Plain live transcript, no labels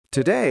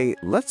Today,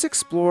 let's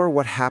explore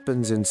what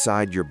happens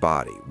inside your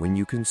body when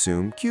you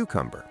consume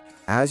cucumber.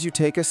 As you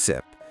take a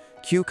sip,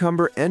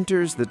 cucumber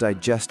enters the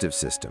digestive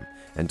system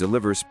and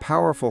delivers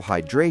powerful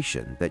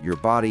hydration that your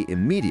body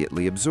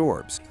immediately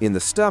absorbs. In the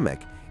stomach,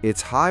 its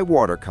high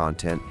water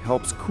content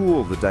helps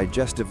cool the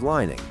digestive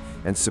lining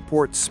and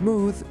support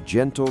smooth,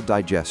 gentle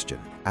digestion.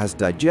 As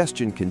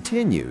digestion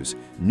continues,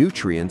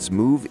 nutrients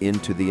move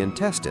into the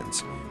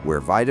intestines, where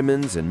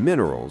vitamins and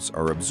minerals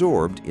are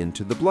absorbed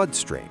into the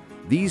bloodstream.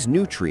 These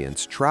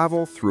nutrients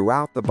travel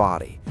throughout the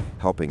body,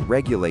 helping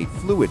regulate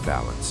fluid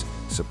balance,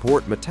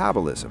 support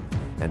metabolism,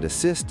 and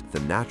assist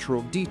the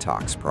natural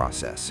detox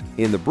process.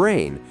 In the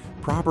brain,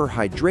 proper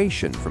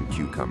hydration from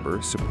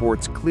cucumber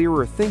supports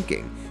clearer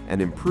thinking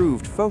and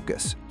improved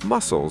focus.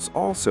 Muscles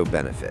also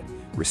benefit,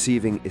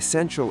 receiving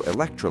essential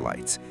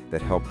electrolytes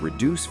that help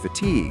reduce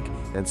fatigue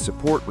and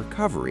support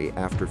recovery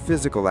after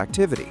physical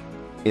activity.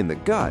 In the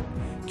gut,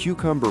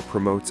 cucumber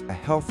promotes a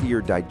healthier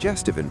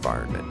digestive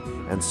environment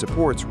and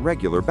supports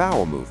regular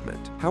bowel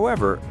movement.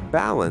 However,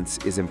 balance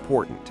is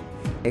important.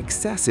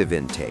 Excessive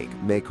intake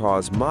may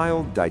cause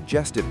mild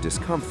digestive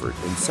discomfort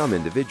in some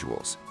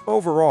individuals.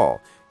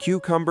 Overall,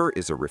 cucumber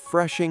is a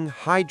refreshing,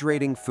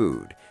 hydrating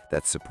food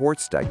that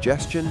supports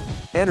digestion,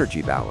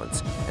 energy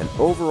balance, and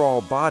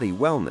overall body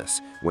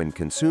wellness when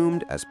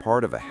consumed as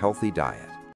part of a healthy diet.